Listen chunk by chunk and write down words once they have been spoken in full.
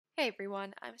Hey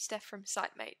everyone, I'm Steph from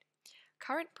Sitemate.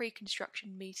 Current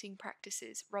pre-construction meeting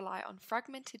practices rely on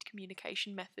fragmented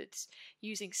communication methods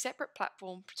using separate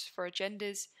platforms for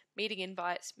agendas, meeting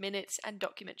invites, minutes, and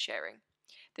document sharing.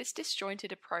 This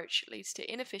disjointed approach leads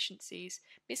to inefficiencies,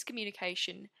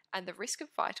 miscommunication, and the risk of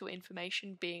vital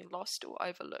information being lost or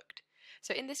overlooked.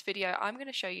 So in this video, I'm going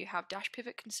to show you how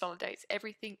Dashpivot consolidates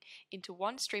everything into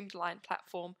one Streamline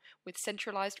platform with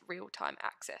centralized real-time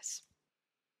access.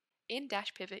 In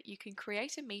Dashpivot, you can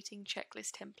create a meeting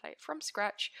checklist template from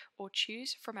scratch or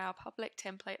choose from our public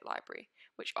template library,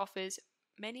 which offers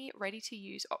many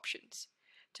ready-to-use options.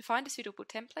 To find a suitable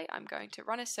template, I'm going to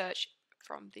run a search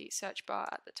from the search bar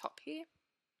at the top here,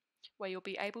 where you'll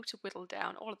be able to whittle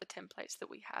down all of the templates that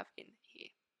we have in here.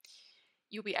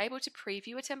 You'll be able to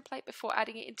preview a template before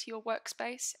adding it into your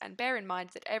workspace, and bear in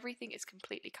mind that everything is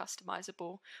completely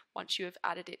customizable once you have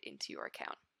added it into your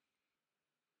account.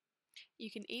 You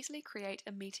can easily create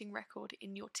a meeting record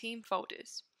in your team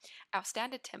folders. Our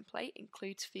standard template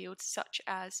includes fields such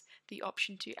as the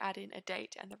option to add in a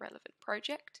date and the relevant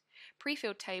project,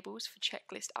 pre-filled tables for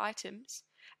checklist items,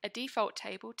 a default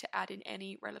table to add in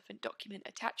any relevant document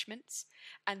attachments,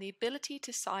 and the ability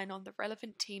to sign on the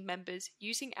relevant team members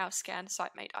using our Scan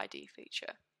Sitemate ID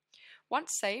feature.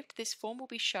 Once saved, this form will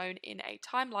be shown in a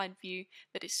timeline view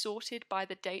that is sorted by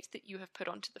the date that you have put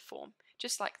onto the form,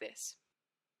 just like this.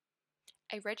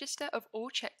 A register of all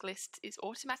checklists is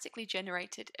automatically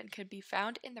generated and can be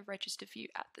found in the register view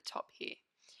at the top here.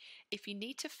 If you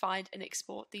need to find and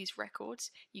export these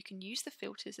records, you can use the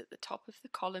filters at the top of the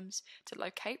columns to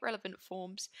locate relevant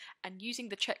forms, and using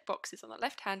the checkboxes on the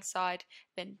left-hand side,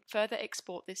 then further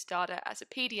export this data as a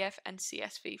PDF and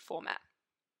CSV format.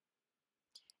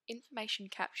 Information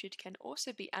captured can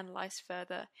also be analysed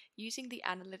further using the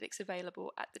analytics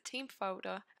available at the team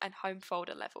folder and home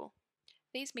folder level.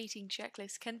 These meeting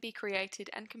checklists can be created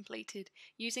and completed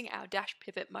using our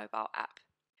Dashpivot mobile app.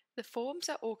 The forms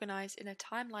are organised in a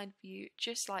timeline view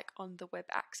just like on the web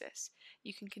access.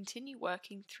 You can continue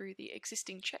working through the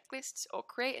existing checklists or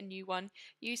create a new one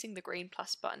using the green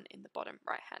plus button in the bottom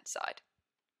right hand side.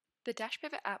 The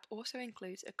Dashpivot app also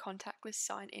includes a contactless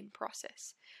sign-in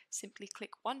process. Simply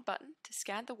click one button to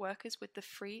scan the workers with the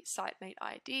free Sitemate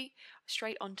ID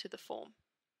straight onto the form.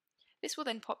 This will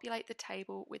then populate the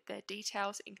table with their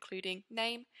details including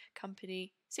name,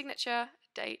 company, signature,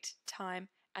 date, time,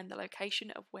 and the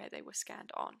location of where they were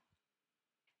scanned on.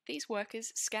 These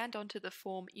workers scanned onto the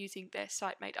form using their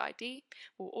Sitemate ID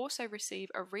will also receive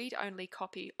a read-only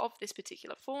copy of this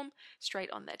particular form straight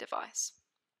on their device.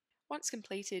 Once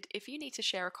completed, if you need to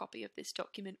share a copy of this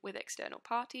document with external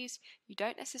parties, you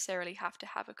don't necessarily have to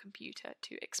have a computer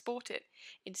to export it.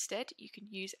 Instead, you can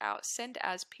use our Send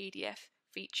as PDF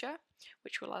feature,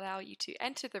 which will allow you to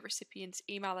enter the recipient's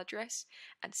email address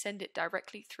and send it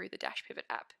directly through the Dashpivot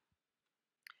app.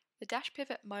 The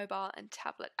Dashpivot mobile and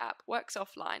tablet app works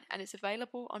offline and is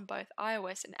available on both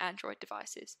iOS and Android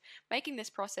devices, making this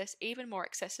process even more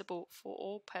accessible for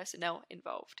all personnel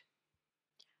involved.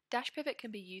 Dashpivot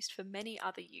can be used for many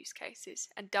other use cases,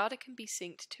 and data can be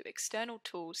synced to external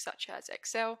tools such as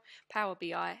Excel, Power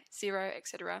BI, Xero,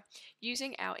 etc.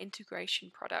 using our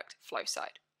integration product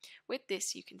FlowSite. With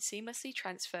this, you can seamlessly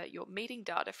transfer your meeting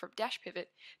data from Dashpivot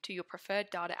to your preferred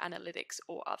data analytics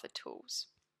or other tools.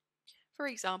 For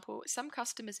example, some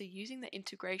customers are using the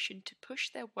integration to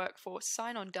push their workforce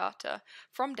sign-on data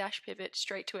from Dashpivot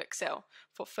straight to Excel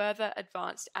for further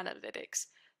advanced analytics,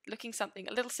 looking something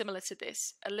a little similar to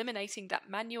this, eliminating that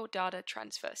manual data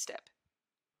transfer step.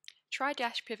 Try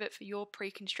Dashpivot for your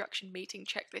pre-construction meeting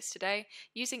checklist today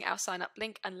using our sign-up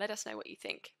link and let us know what you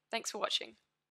think. Thanks for watching.